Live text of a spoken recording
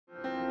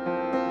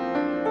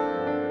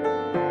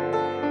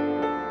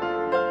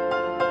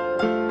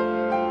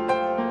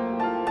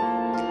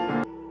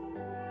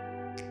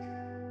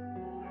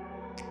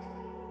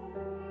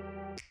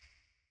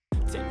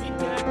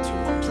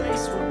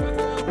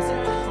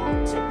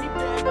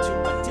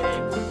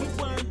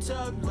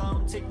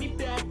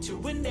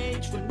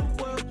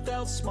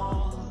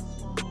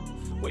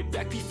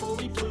back before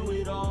we blew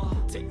it all.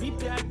 Take me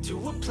back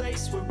to a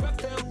place where I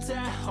felt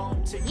at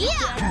home. Take me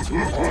back to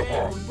a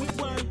day when we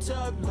weren't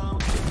alone.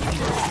 Take me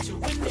back to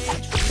an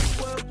age when the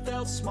world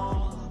felt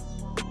small.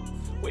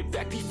 Way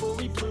back before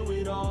we blew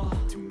it all.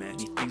 Too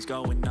many things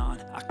going on,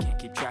 I can't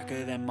keep track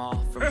of them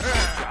all. From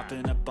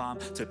dropping a bomb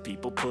to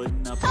people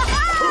putting up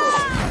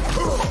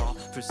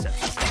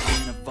perceptions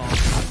can evolve.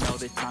 I know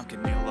that time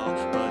can heal all,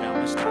 but how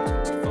much time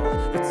till we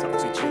fall? It's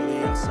awfully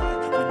chilly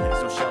outside when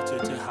there's no shelter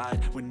to hide.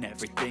 When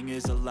everything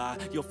is a lie,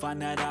 you'll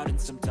find that out in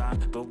some time.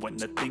 But when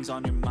the things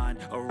on your mind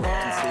are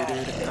all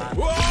considered a crime,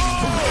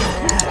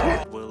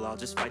 we'll all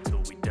just fight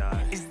till we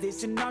die. Is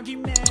this an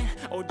argument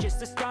or just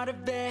the start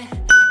of it?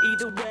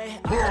 Either way,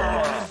 I don't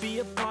wanna be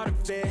a part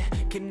of it.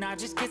 Can I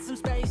just get some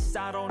space?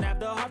 I don't have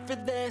the heart for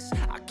this.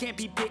 I can't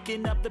be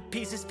picking up the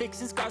pieces,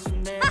 fixing scars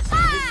from this. Is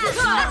this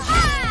an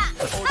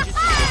argument or just a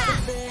start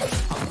of it?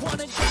 I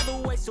wanna drive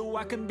away so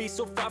I can be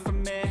so far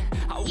from it.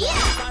 I wanna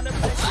find a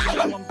place where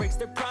no one breaks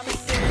their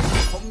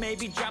promises. Or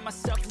maybe drown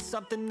myself in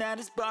something that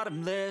is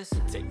bottomless.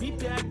 Take me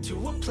back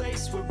to a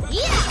place where I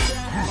feel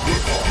at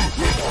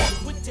home.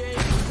 To a day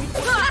when we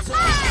weren't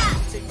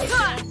alone. Take me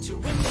back to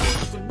an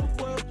age when the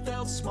world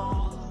felt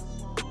small.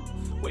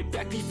 Way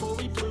back before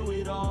we blew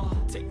it all.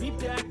 Take me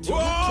back to a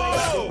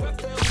place where I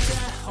felt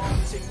at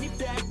home. Take me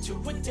back to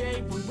a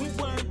day when we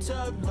weren't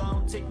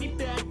alone. Take me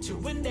back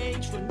to an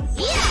age when the world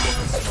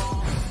felt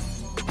small.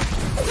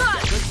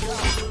 Before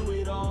we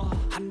blew it all.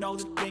 I know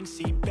that things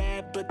seem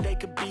bad, but they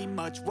could be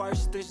much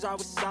worse. There's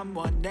always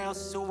someone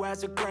else who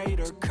has a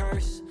greater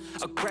curse,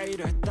 a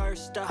greater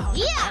thirst, a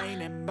hunger,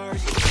 pain, and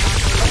mercy.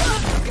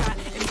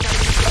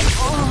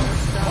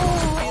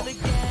 Feel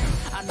again.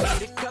 I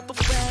need a couple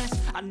friends.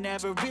 I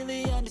never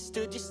really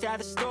understood just how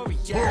the story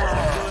ends.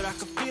 But I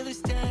can feel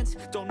his tense.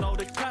 Don't know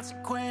the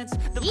consequence.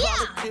 The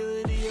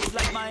volatility is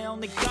like my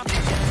only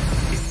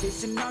confidence. Is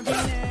this an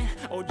argument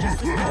or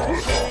just a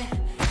story?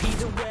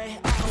 Either way,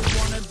 I don't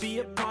wanna be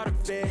a part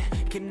of it.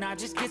 Can I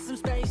just get some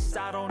space?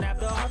 I don't have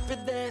the heart for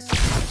this.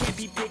 I can't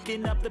be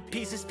picking up the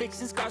pieces,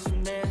 fixing scars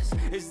from this.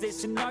 Is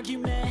this an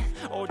argument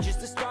or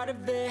just the start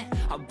of it?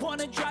 I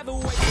wanna drive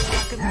away so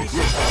I can be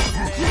so far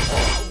from it.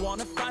 I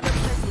wanna find a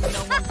place where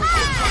no one breaks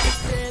their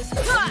promises.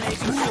 Or maybe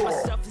put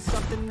myself in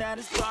something that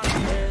is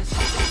bottomless.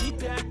 Take me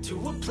back to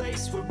a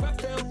place where I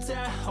felt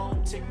at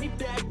home. Take me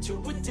back to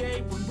a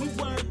day when we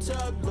weren't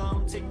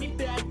alone. Take me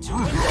back to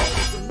a day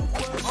when the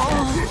world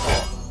felt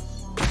small.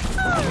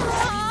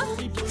 Before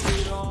we blew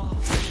it all.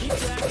 Take me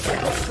back to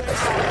a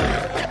place where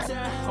I felt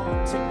at home.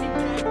 Take me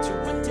back to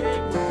a day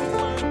when we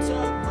weren't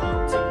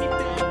alone. Take me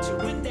back to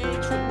an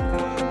age when the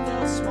world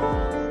felt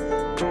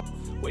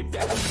small. Way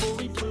back before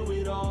we blew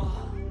it all.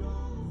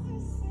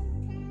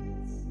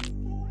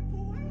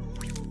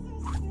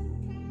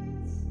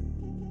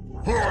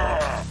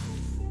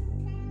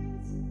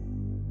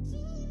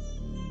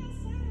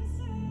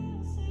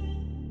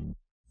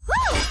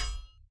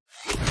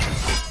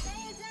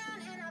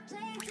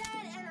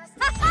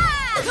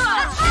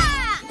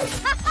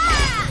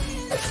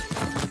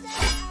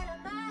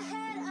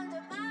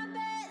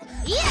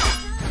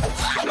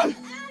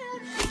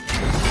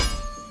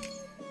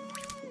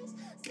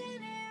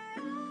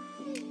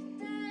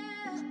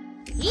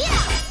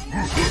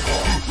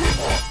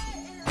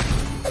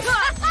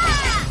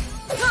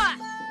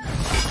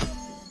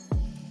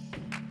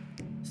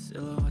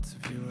 Silhouettes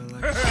of you are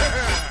like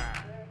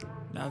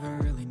never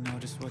really know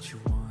just what you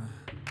want.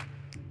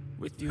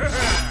 With you, I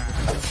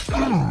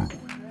never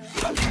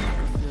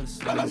feel the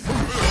slightest.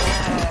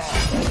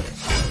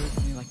 With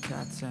me like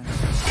cats and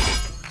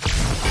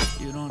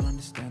you don't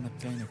understand the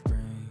pain it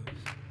brings.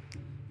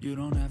 You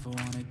don't ever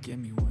wanna give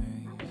me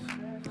wings.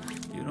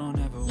 You don't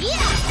ever wanna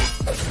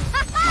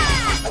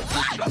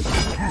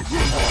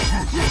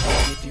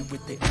hit you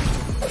with the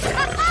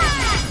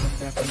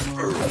back from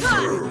more I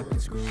can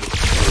screw my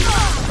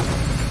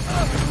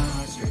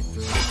heart straight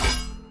through.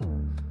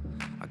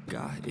 I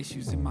got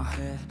issues in my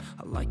head.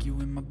 I like you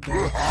in my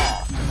bed.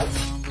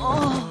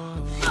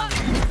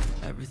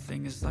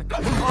 Everything is like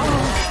a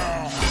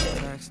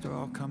text or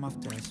I'll come off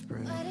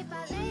desperate. But if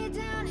I lay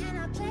down and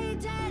I play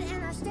dead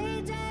and I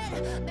stay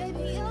dead,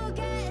 baby, you'll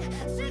get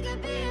sick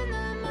of being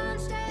the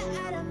monster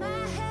out of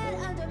my head,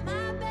 under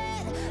my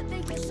bed,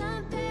 thinking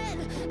something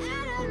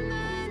out of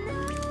my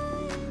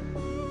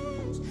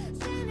nightmares,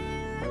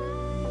 standing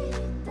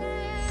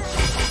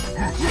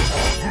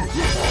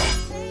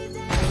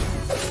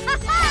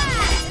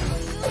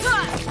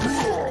right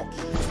there.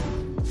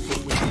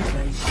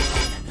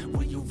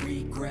 Will you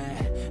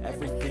regret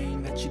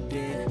everything that you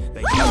did?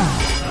 That you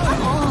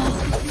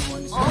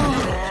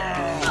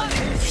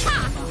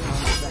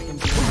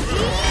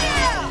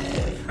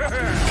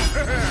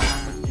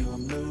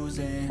I'm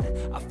losing.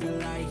 I feel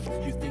like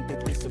you think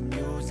that this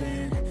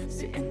amusing.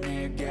 Sitting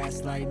there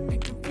gaslighting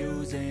and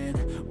confusing.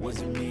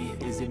 Was it me?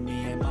 Is it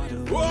me? Am I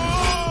delusional?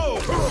 Whoa!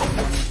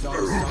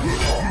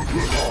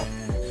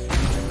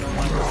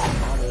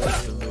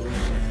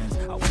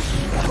 I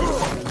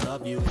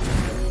love you,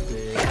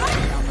 stupid.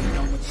 I'm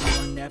alone with you,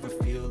 I never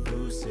feel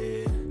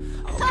lucid.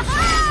 I wish I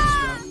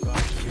was struck by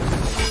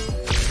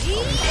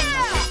you.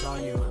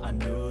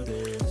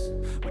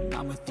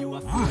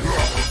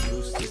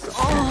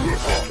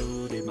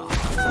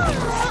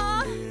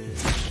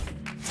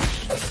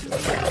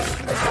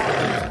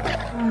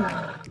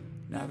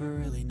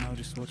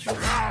 you're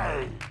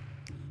right.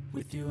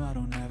 With you I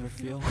don't ever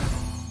feel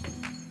calm.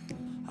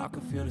 I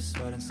can feel the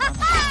sweat inside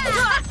my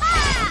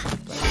palms.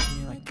 Play with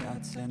me like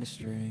cats and a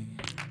string.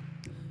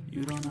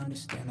 You don't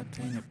understand the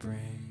pain it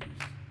brings.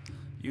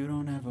 You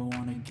don't ever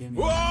wanna give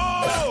me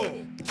whoa!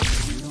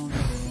 You don't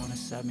ever wanna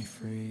set me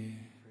free.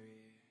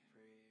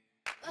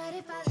 But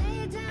if I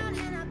lay down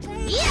and I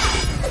play Yeah!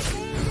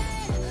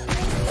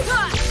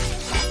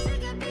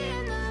 sick of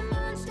being the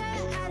monster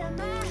out of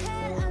my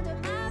head, under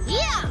my bed.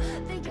 Yeah!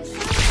 Think you're so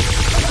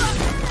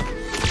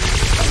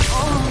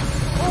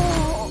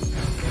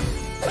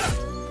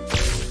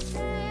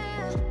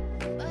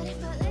But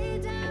if I lay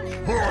down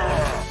and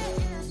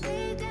I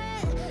stay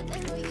dead,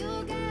 then will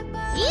you get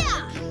bored? Yeah!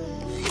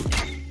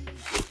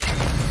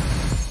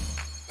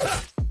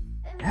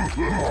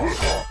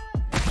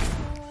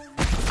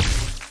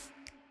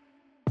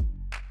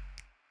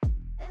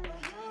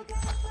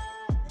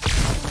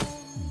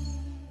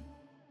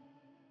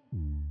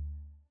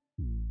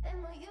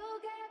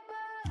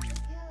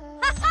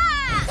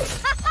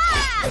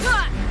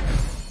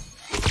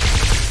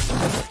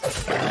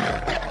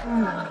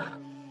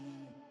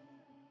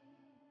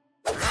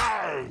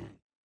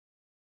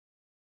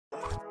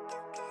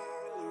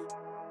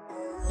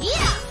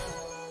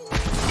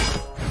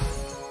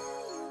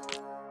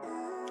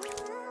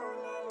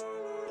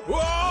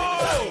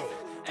 Whoa!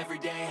 Every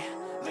day,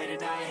 late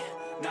at night,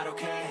 not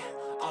okay.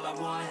 All I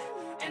want,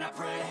 and I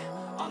pray,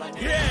 all I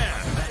need is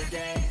a better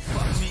day.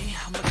 Fuck me,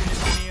 I'm looking in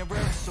the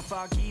mirror, so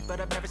foggy,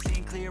 but I've never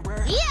seen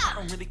clearer. I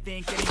don't really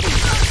think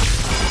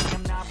anything.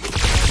 I'm not really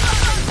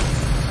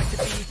I like to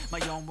be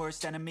my own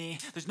worst enemy.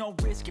 There's no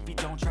risk if you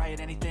don't try at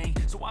anything,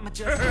 so I'ma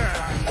just keep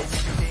trying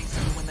everything.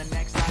 See you in the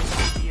next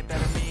life, be a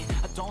better me.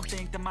 I don't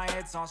think that my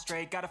head's on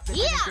straight. Gotta flip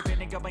it and grip it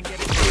and go and get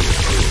it.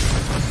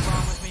 What's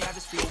wrong with me? I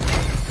just feel weird.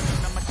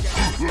 I'm a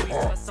jet, squeeze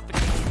till I suffocate.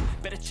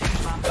 Better change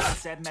my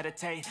mindset,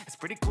 meditate. It's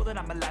pretty cool that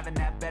I'm alive and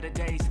have better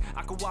days.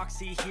 I could walk,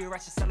 see, hear, I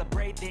should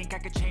celebrate. Think I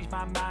could change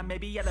my mind,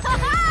 maybe elevate.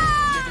 Living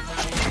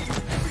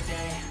life, every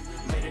day,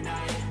 late at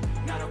night,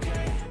 not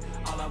okay.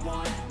 All I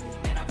want,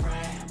 and I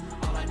pray,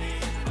 all I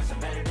need are some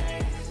better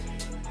days.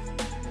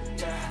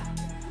 Yeah,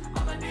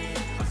 all I need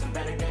are some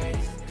better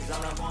days. Cause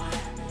all I want,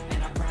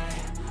 and I pray,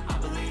 I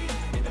believe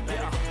in the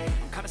better days.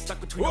 I'm kinda stuck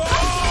between a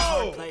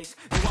hard place.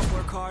 Do I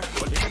work hard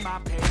or live in my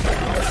pace?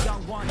 I'm a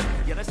young one,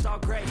 yeah that's all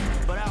great,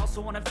 but I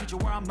also want a future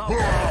where I'm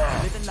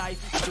okay. Living life,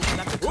 doing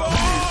not the code.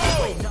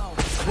 Wait, no.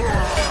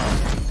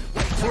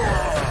 Wait, no.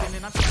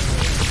 And I'm trying to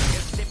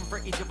it's different for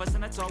each of us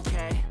and that's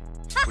okay.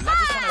 Well, I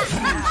just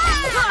wanna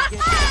be happy.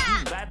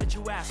 I'm glad that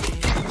you asked me.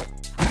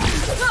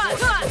 Some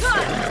of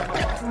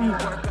us need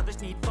work, others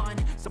need fun.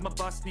 Some of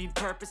us need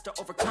purpose to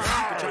overcome.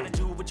 We're trying to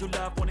do what you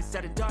love when it's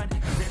said and done.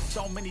 Cause there's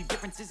so many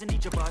differences in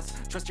each of us.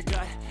 Trust your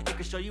gut, it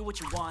can show you what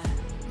you want.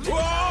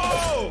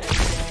 Whoa!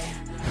 Every day,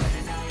 late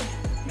at night,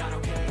 not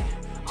okay.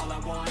 All I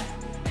want,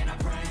 and I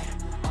pray,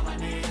 all I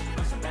need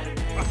are some better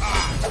days.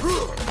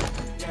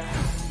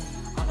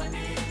 Yeah, all I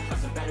need are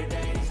some better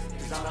days.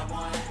 Cause all I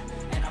want,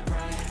 and I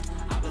pray,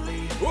 I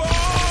believe. Whoa!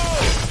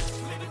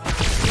 Living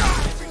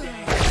life every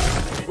day.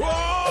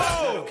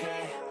 Whoa!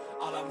 Okay,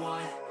 all I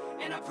want,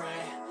 and I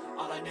pray,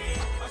 all I need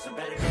are some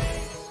better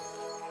days.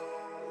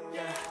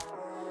 Yeah,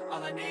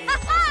 all I need are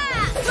some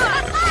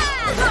better days.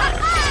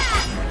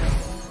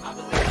 I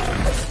believe.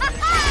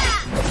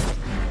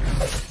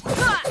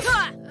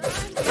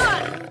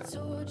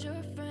 Told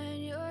your friend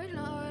you're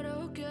not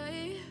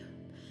okay,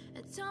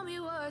 and tell me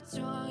what's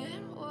wrong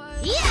and why.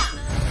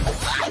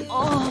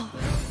 Oh!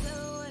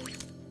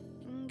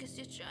 Guess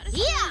you're trying to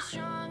stay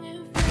strong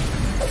and it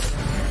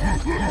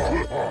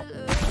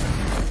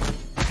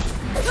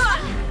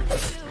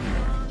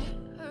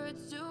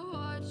hurts to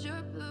watch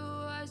your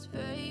blue eyes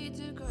fade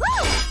to gray.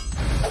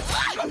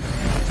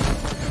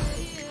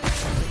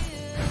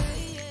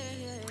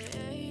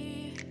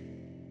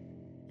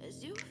 As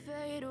you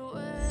fade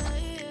away.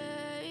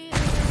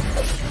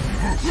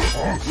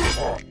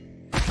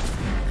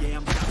 Yeah,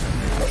 I'm about to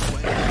move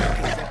away.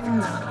 Cause every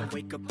time I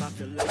wake up I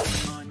feel like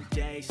it's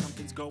Monday.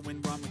 Something's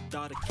going wrong with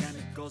all the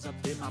chemicals up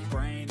in my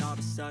brain. All of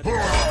a sudden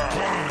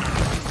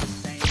the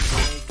same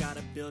way.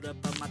 Gotta build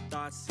up of my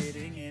thoughts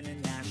sitting in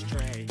an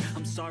ashtray.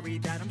 I'm sorry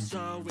that I'm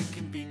so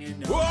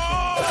inconvenient.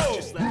 Okay,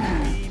 just let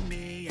me be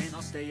me and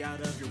I'll stay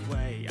out of your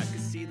way. I can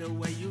see the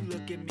way you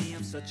look at me,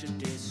 I'm such a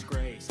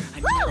disgrace. I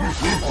know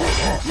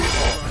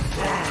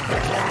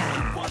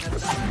one of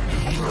me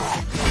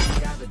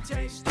have a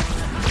taste on the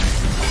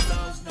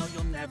highs. No,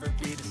 you'll never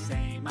be the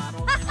same. I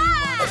don't really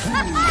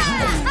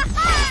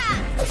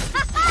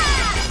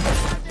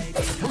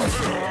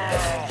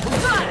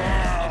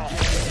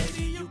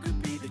maybe you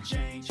could be the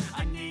change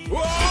I need. Whoa!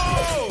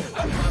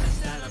 I promise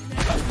that I've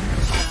never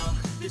felt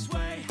this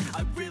way.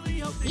 I really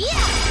hope that you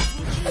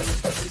will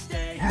choose to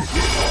stay.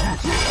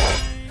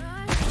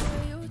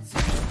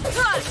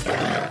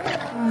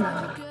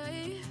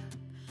 Okay,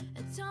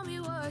 and tell me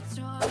what's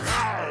wrong.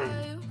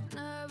 You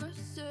never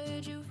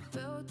said you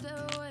felt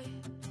that way.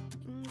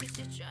 Guess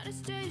you're trying to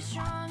stay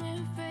strong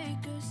and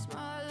fake a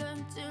smile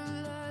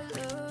until I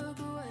look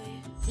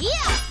away.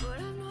 But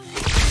I'm not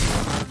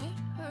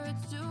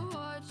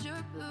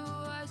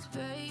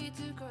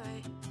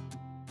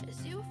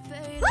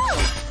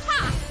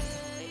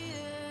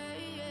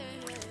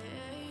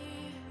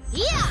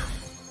Yeah!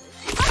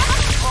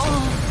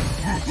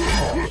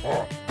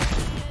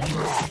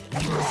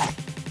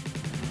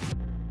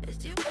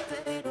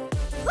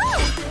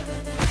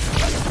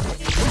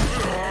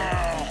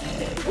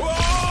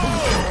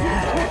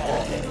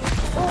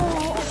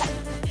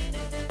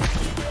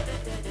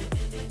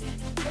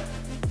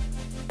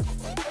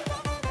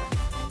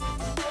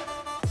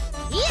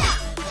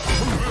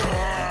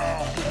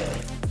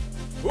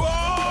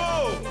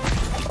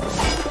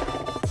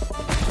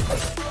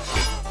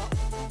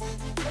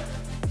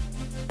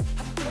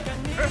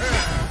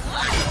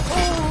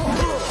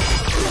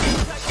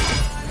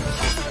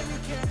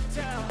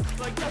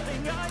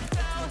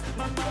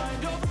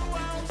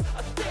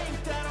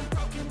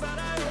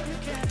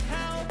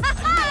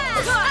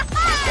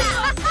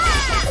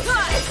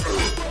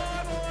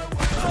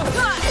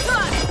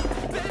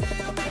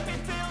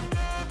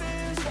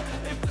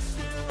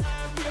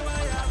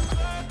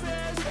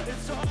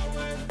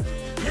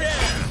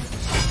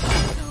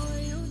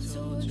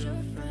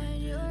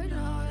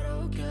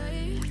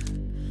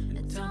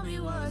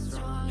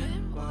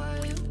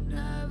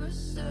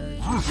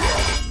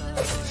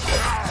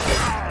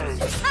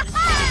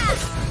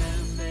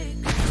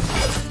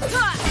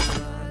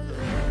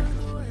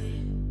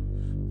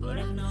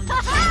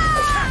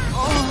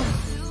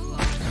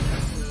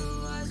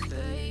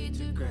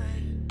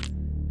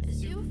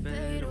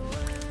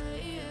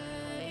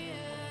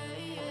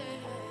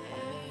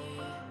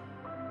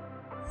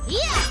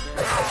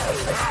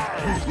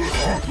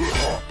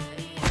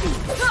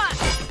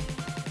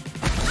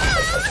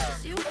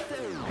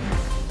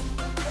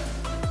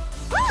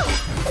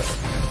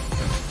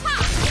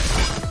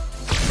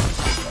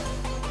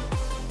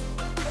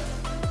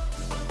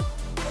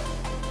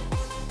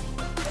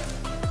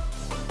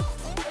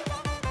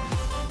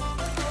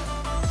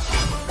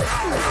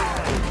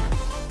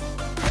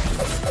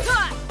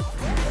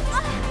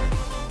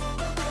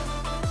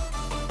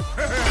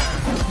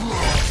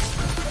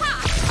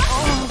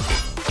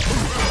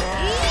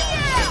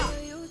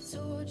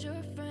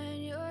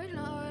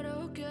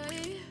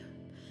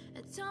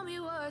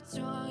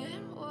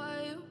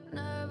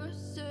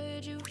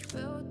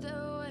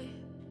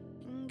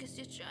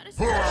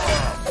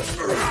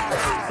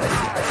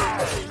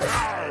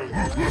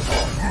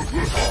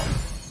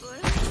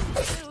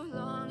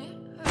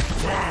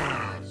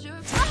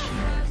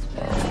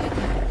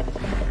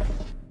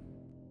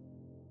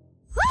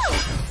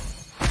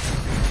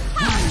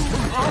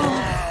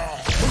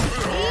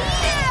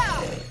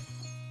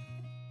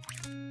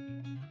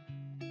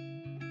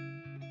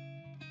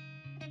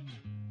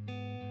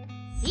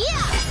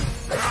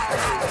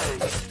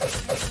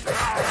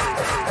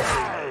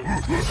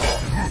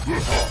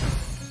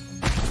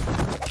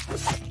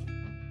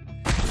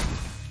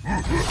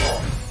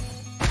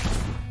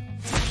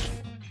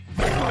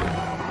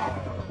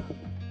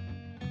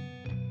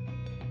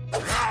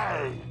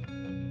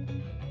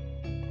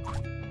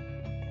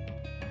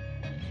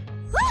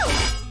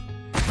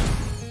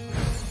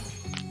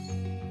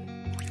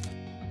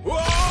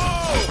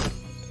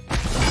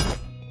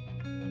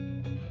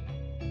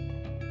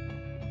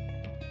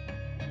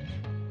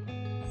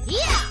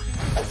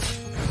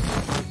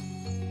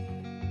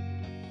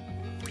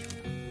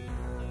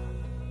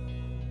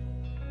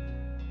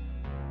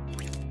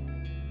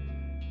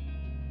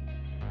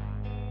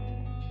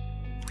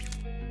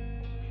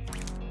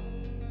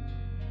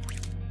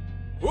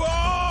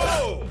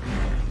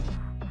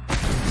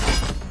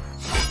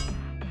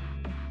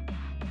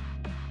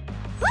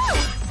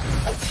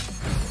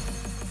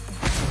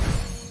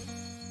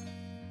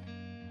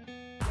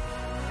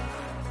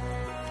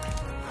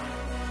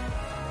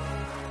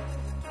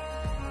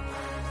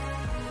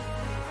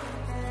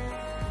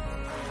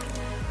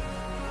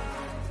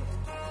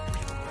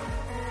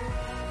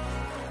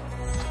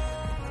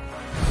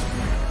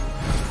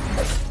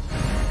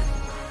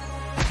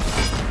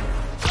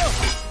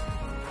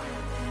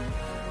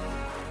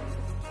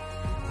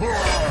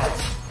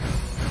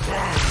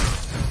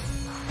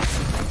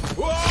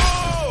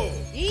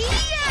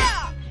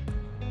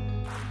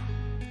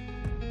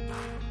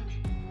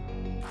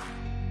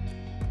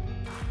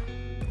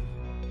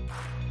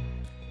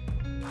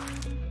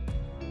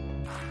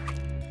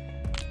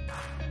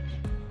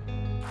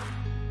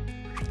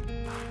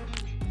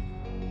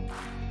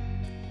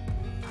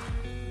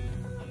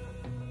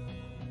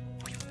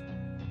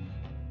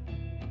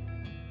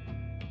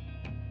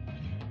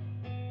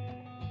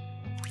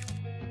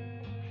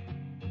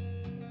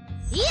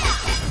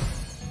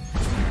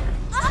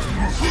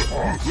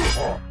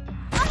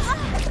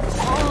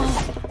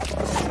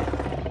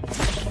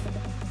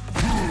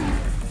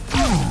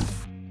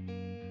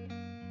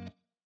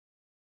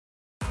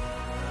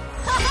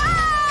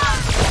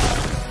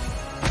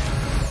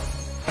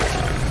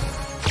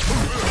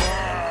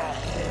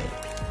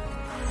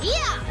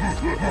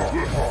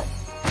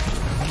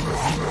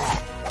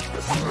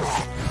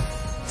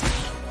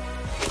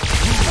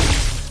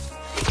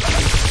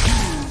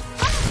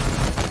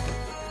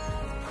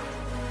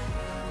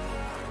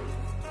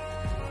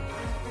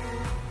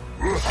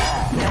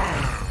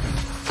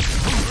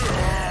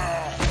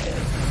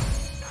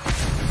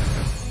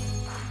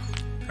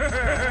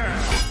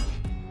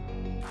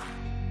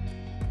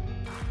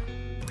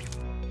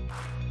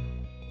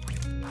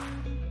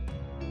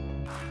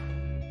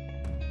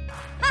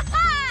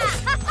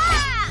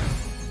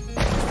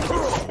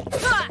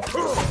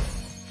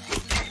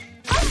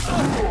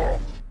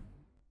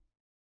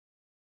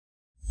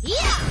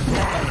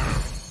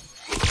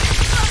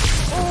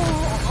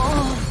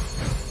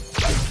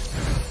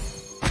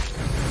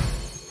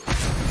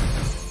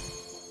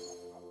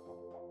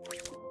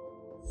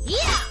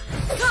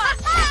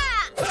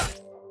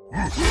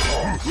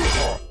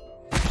 Whoa!